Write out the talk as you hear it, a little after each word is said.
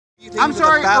I'm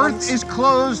sorry, Earth is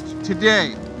closed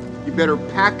today. You better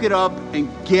pack it up and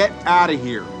get out of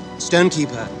here.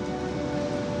 Stonekeeper,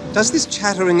 does this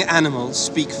chattering animal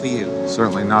speak for you?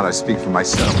 Certainly not. I speak for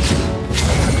myself.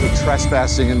 You're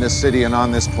trespassing in this city and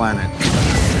on this planet.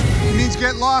 It means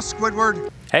get lost,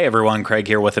 Squidward. Hey everyone, Craig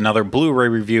here with another Blu-ray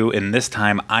review, and this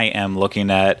time I am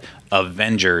looking at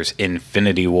Avengers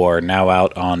Infinity War, now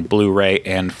out on Blu-ray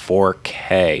and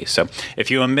 4K. So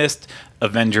if you have missed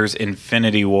Avengers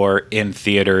Infinity War in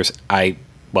theaters,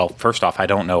 well, first off, I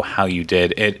don't know how you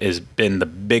did. It has been the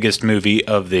biggest movie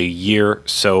of the year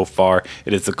so far.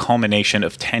 It is the culmination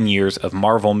of 10 years of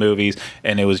Marvel movies,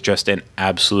 and it was just an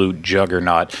absolute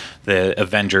juggernaut. The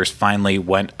Avengers finally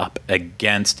went up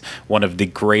against one of the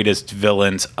greatest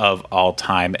villains of all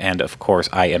time, and of course,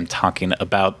 I am talking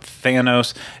about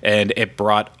Thanos, and it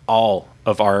brought all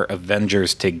of our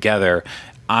Avengers together.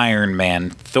 Iron Man,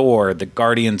 Thor, the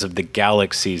Guardians of the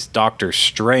Galaxies, Doctor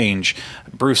Strange,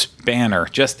 Bruce Banner,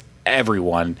 just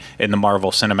everyone in the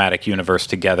Marvel Cinematic Universe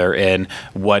together in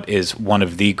what is one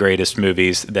of the greatest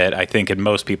movies that I think in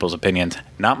most people's opinions,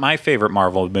 not my favorite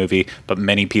Marvel movie, but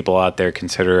many people out there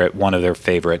consider it one of their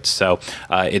favorites. So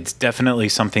it's definitely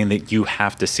something that you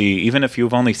have to see. Even if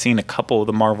you've only seen a couple of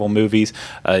the Marvel movies,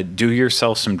 do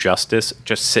yourself some justice.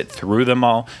 Just sit through them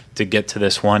all to get to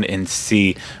this one and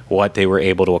see what they were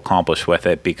able to accomplish with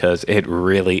it, because it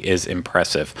really is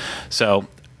impressive. So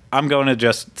I'm going to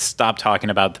just stop talking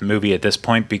about the movie at this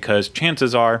point, because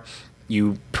chances are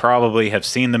you probably have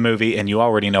seen the movie and you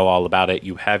already know all about it.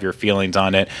 You have your feelings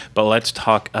on it. But let's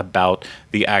talk about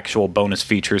the actual bonus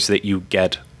features that you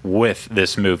get with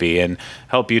this movie and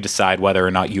help you decide whether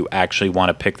or not you actually want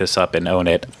to pick this up and own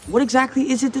it. What exactly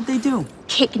is it that they do?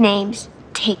 Kick names,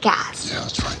 take ass. Yeah,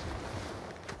 that's right.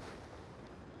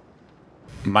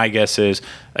 My guess is,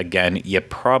 again, you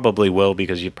probably will,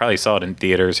 because you probably saw it in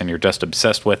theaters and you're just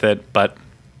obsessed with it. But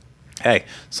hey,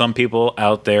 some people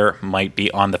out there might be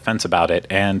on the fence about it.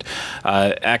 And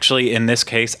actually, in this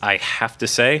case, I have to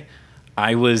say,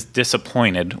 I was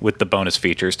disappointed with the bonus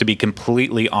features, to be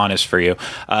completely honest for you.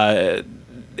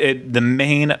 The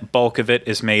main bulk of it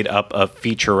is made up of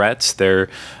featurettes. There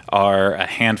are a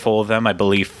handful of them, I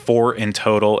believe 4 in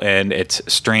total, and it's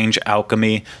Strange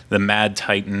Alchemy, The Mad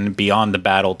Titan, Beyond the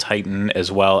Battle Titan,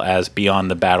 as well as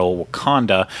Beyond the Battle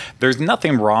Wakanda. There's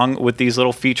nothing wrong with these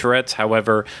little featurettes.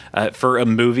 However, for a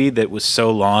movie that was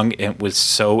so long and was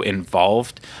so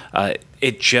involved,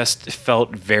 it just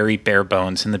felt very bare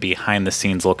bones in the behind the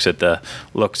scenes looks at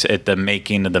the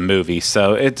making of the movie.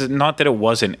 So it's not that it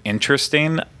wasn't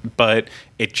interesting, but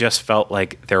it just felt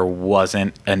like there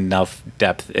wasn't enough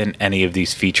depth in any of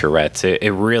these featurettes. It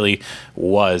really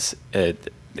was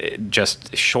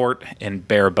just short and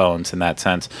bare bones in that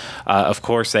sense. Of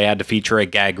course, they had to feature a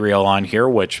gag reel on here,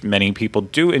 which many people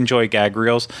do enjoy gag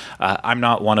reels. I'm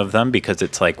not one of them, because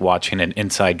it's like watching an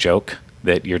inside joke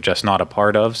that you're just not a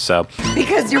part of. So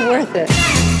because you're worth it.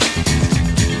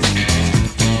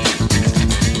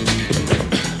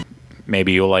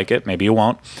 Maybe you'll like it, maybe you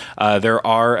won't. There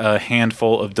are a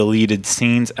handful of deleted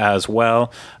scenes as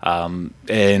well.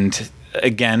 And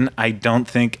again, I don't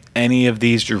think any of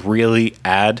these really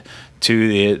add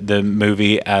to the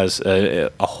movie as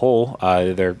a whole.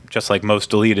 They're just like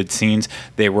most deleted scenes.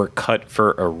 They were cut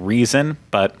for a reason,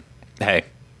 but hey,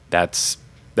 that's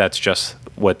just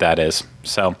what that is.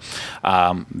 So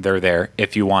they're there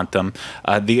if you want them.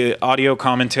 The audio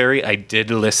commentary, I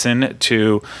did listen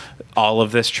to all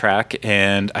of this track,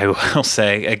 and I will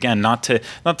say again, not to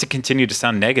continue to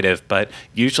sound negative, but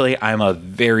usually I'm a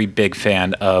very big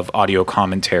fan of audio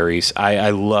commentaries. I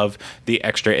love the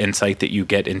extra insight that you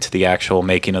get into the actual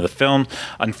making of the film.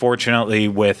 Unfortunately,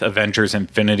 with Avengers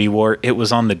Infinity War, it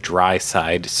was on the dry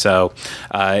side. So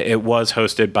it was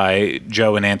hosted by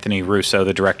Joe and Anthony Russo,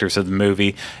 the directors of the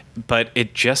movie, but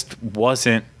it just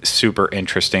wasn't super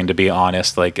interesting, to be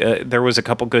honest. Like there was a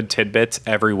couple good tidbits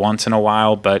every once in a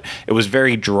while, but it was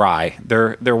very dry.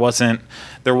 There wasn't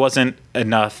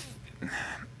enough.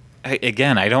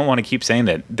 Again, I don't want to keep saying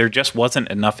that. There just wasn't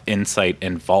enough insight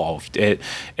involved. It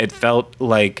felt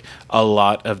like a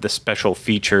lot of the special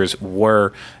features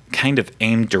were kind of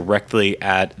aimed directly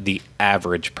at the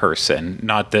average person,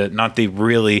 not the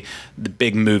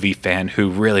big movie fan who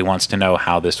really wants to know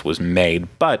how this was made.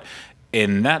 But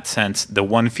in that sense, the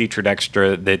one featured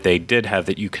extra that they did have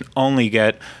that you can only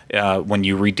get when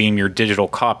you redeem your digital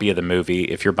copy of the movie,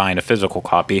 if you're buying a physical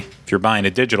copy. If you're buying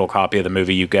a digital copy of the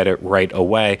movie, you get it right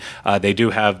away. They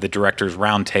do have the directors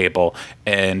roundtable,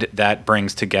 and that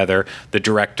brings together the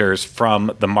directors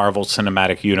from the Marvel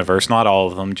Cinematic Universe. Not all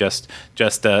of them, just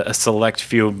a select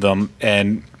few of them.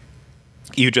 And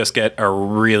you just get a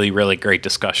really, really great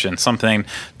discussion. Something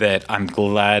that I'm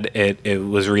glad it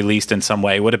was released in some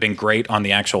way. It would have been great on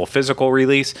the actual physical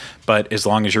release, but as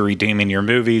long as you're redeeming your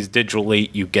movies digitally,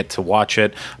 you get to watch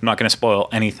it. I'm not going to spoil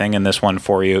anything in this one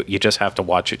for you. You just have to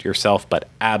watch it yourself, but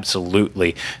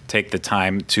absolutely take the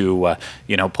time to,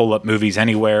 pull up Movies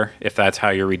Anywhere if that's how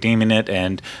you're redeeming it,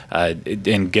 and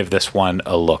give this one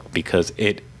a look, because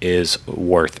it is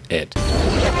worth it.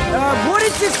 What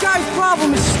is this guy's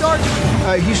problem, Mr.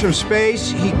 Stark? He's from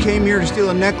space. He came here to steal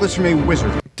a necklace from a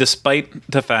wizard. Despite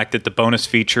the fact that the bonus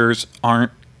features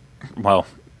aren't, well,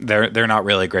 they're not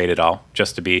really great at all,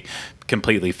 just to be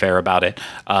completely fair about it.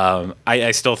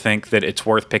 I still think that it's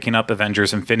worth picking up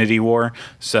Avengers Infinity War.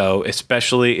 So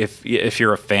especially if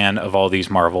you're a fan of all these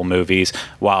Marvel movies,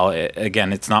 while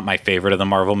again, it's not my favorite of the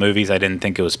Marvel movies, I didn't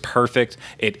think it was perfect.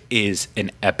 It is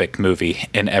an epic movie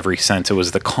in every sense. It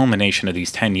was the culmination of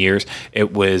these 10 years.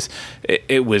 It was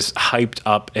hyped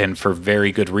up, and for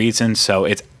very good reason. So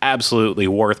it's absolutely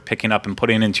worth picking up and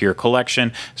putting into your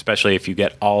collection, especially if you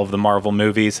get all of the Marvel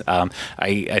movies.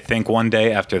 I think one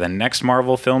day after the next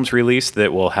Marvel films release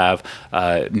that we'll have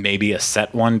maybe a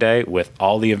set one day with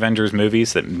all the Avengers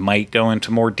movies that might go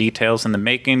into more details in the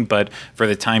making, but for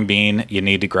the time being, you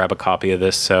need to grab a copy of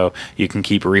this so you can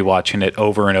keep rewatching it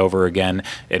over and over again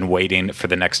and waiting for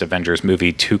the next Avengers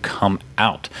movie to come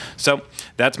out. So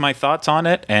that's my thoughts on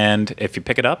it, and if you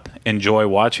pick it up, enjoy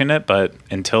watching it, but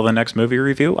until the next movie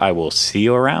review, I will see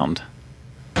you around.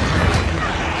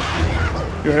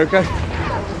 Your haircut?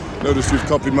 Notice you've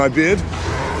copied my beard.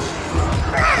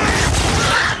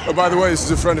 Oh, by the way, this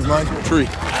is a friend of mine, Tree.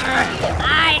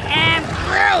 I am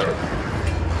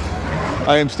Groot!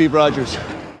 I am Steve Rogers.